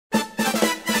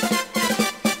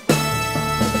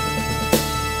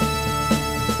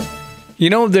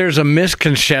There's a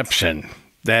misconception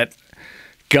that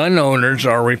gun owners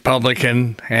are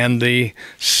Republican and the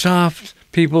soft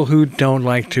people who don't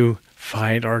like to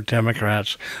fight are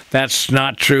Democrats. That's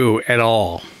not true at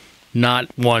all.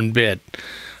 Not one bit.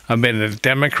 I've been a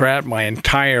Democrat my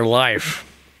entire life.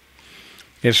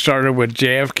 It started with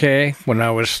JFK when I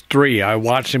was 3. I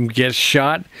watched him get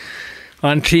shot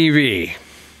on TV.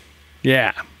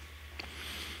 Yeah.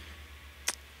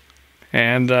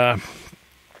 And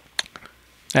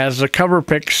as the cover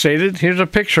pic stated, here's a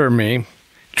picture of me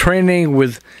training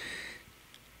with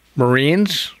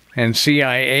Marines and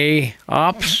CIA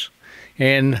ops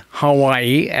in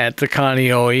Hawaii at the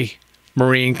Kaneohe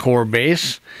Marine Corps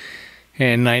Base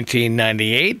in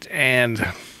 1998,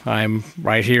 and I'm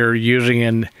right here using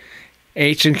an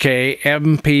H&K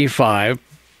MP5,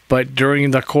 but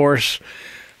during the course,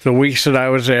 the weeks that I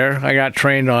was there, I got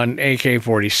trained on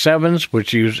AK-47s,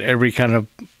 which use every kind of,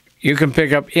 you can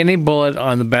pick up any bullet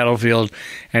on the battlefield,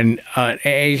 and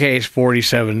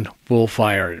AK-47 will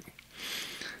fire it.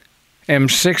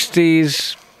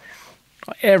 M60s,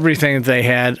 everything that they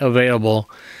had available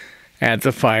at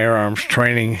the firearms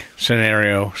training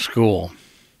scenario school.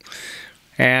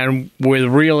 And with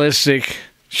realistic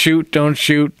shoot, don't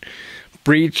shoot,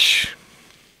 breach,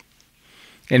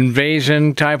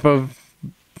 invasion type of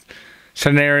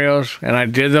scenarios, and I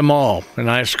did them all, and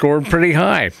I scored pretty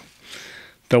high.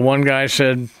 The one guy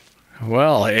said,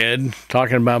 "Well, Ed,"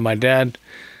 talking about my dad,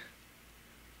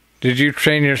 "did you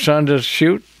train your son to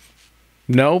shoot?"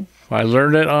 "Nope, I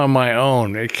learned it on my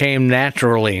own. It came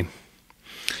naturally."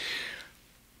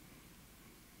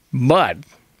 But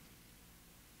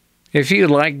if you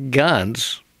like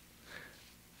guns,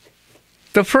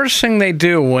 the first thing they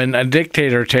do when a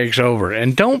dictator takes over,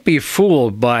 and don't be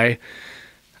fooled by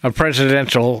a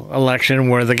presidential election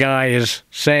where the guy is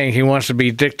saying he wants to be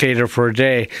dictator for a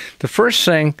day, the first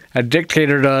thing a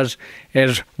dictator does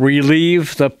is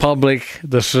relieve the public,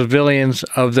 the civilians,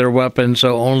 of their weapons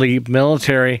so only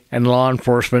military and law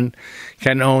enforcement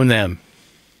can own them.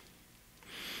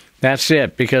 That's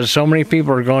it, because so many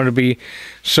people are going to be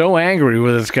so angry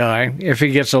with this guy if he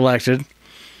gets elected.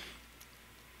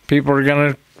 People are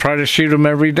going to try to shoot him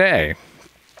every day.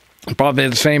 Probably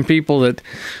the same people that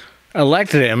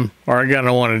elected him are going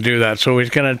to want to do that. So he's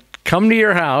going to come to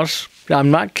your house. I'm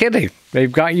not kidding.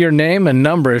 They've got your name and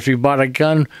number if you bought a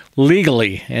gun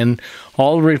legally. And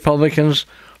all the Republicans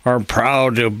are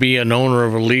proud to be an owner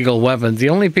of a legal weapon. The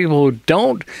only people who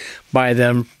don't buy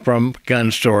them from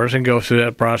gun stores and go through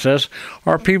that process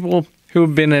are people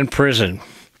who've been in prison.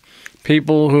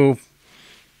 People who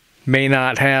may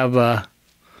not have a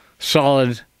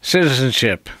solid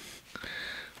citizenship.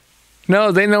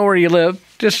 No, they know where you live,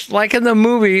 just like in the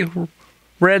movie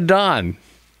Red Dawn.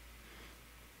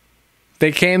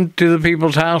 They came to the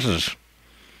people's houses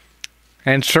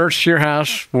and searched your house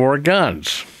for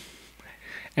guns.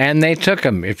 And they took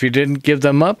them. If you didn't give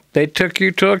them up, they took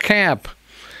you to a camp.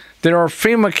 There are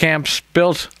FEMA camps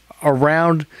built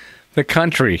around the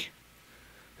country.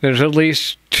 There's at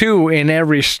least 2 in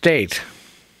every state.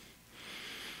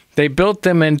 They built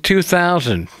them in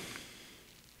 2000,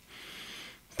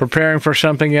 preparing for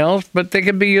something else, but they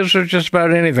could be used for just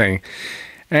about anything.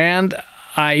 And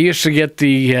I used to get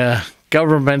the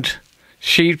government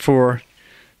sheet for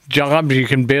jobs you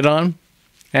can bid on,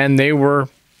 and they were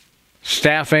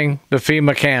staffing the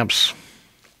FEMA camps.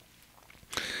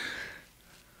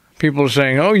 People are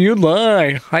saying, "Oh, you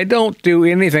lie." I don't do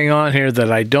anything on here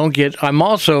that I don't get. I'm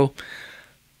also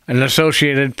an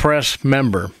Associated Press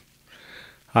member.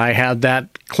 I have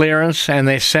that clearance, and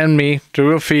they send me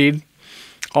through a feed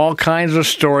all kinds of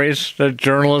stories that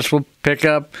journalists will pick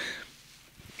up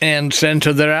and send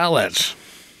to their outlets.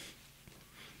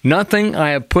 Nothing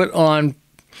I have put on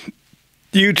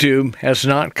YouTube has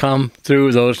not come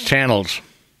through those channels.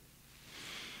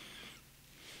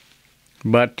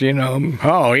 But,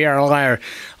 "Oh, you're a liar."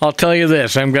 I'll tell you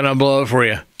this, I'm going to blow it for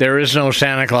you. There is no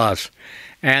Santa Claus,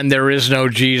 and there is no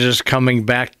Jesus coming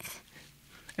back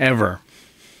ever.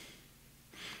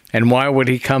 And why would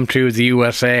he come to the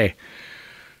USA?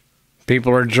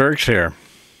 People are jerks here.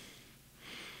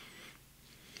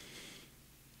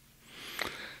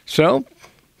 So,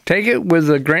 take it with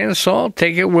a grain of salt,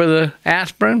 take it with an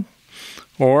aspirin,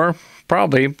 or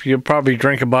you'll probably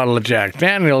drink a bottle of Jack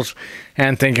Daniels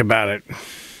and think about it.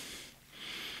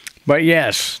 But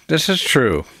yes, this is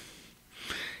true.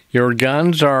 Your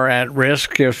guns are at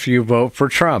risk if you vote for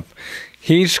Trump.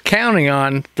 He's counting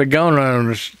on the gun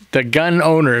owners.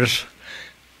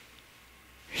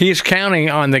 He's counting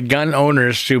on the gun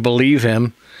owners to believe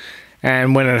him.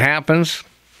 And when it happens,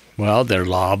 well, they're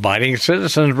law-abiding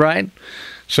citizens, right?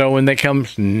 So when they come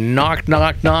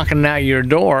knocking at your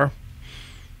door,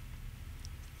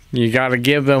 you got to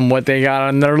give them what they got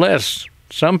on their list.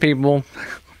 Some people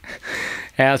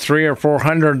have 300 or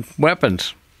 400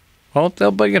 weapons. Well,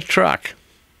 they'll bring a truck.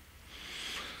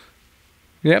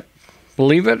 Yep,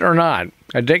 believe it or not,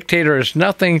 a dictator is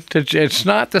nothing to. It's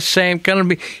not the same. Going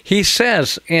to be. He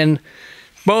says in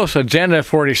both Agenda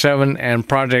 47 and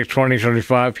Project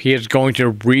 2025, he is going to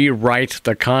rewrite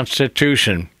the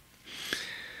Constitution.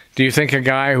 Do you think a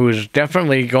guy who is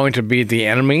definitely going to be the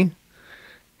enemy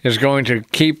is going to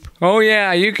keep, oh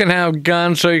yeah, you can have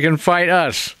guns so you can fight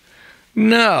us?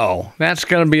 No, that's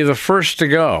going to be the first to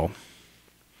go.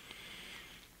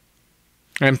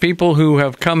 And people who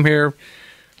have come here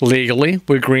legally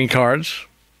with green cards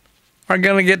are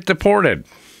going to get deported.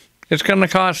 It's going to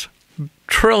cost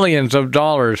trillions of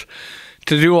dollars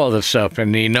to do all this stuff.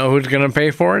 And you know who's going to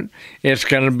pay for it? It's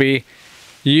going to be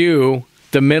you,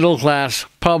 the middle class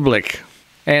public.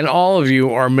 And all of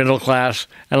you are middle class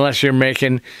unless you're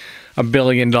making $1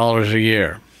 billion a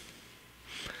year.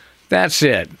 That's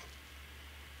it.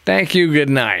 Thank you. Good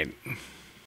night.